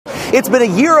It's been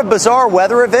a year of bizarre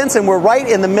weather events, and we're right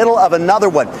in the middle of another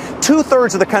one.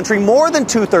 Two-thirds of the country, more than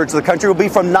two-thirds of the country, will be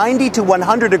from 90 to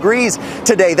 100 degrees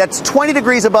today. That's 20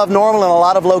 degrees above normal in a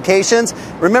lot of locations.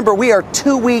 Remember, we are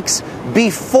 2 weeks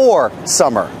before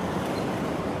summer.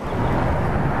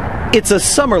 It's a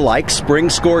summer-like spring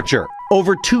scorcher.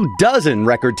 Over 24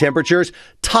 record temperatures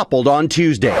toppled on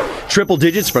Tuesday. Triple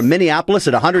digits from Minneapolis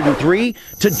at 103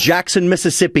 to Jackson,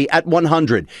 Mississippi at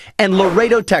 100. And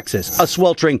Laredo, Texas, a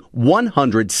sweltering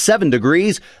 107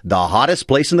 degrees, the hottest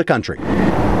place in the country.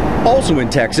 Also in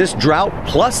Texas, drought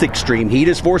plus extreme heat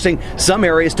is forcing some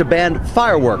areas to ban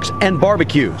fireworks and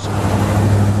barbecues.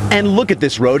 And look at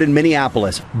this road in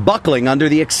Minneapolis, buckling under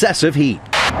the excessive heat.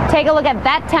 Take a look at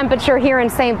that temperature here in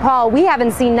St. Paul. We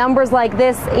haven't seen numbers like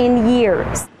this in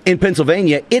years. In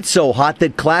Pennsylvania, it's so hot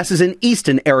that classes in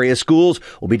Easton area schools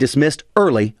will be dismissed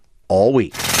early all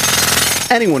week.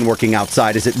 Anyone working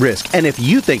outside is at risk. And if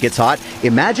you think it's hot,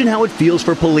 imagine how it feels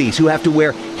for police who have to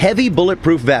wear heavy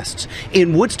bulletproof vests.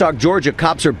 In Woodstock, Georgia,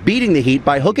 cops are beating the heat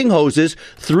by hooking hoses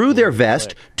through their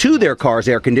vest to their car's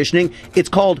air conditioning. It's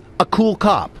called a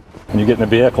CoolCop. When you get in the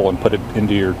vehicle and put it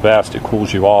into your vest, it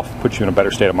cools you off, puts you in a better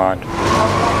state of mind.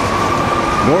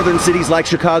 Northern cities like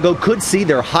Chicago could see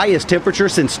their highest temperature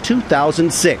since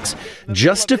 2006.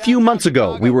 Just a few months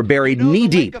ago, we were buried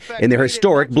knee-deep in their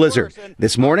historic blizzard.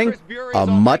 This morning, a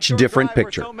much different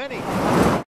picture.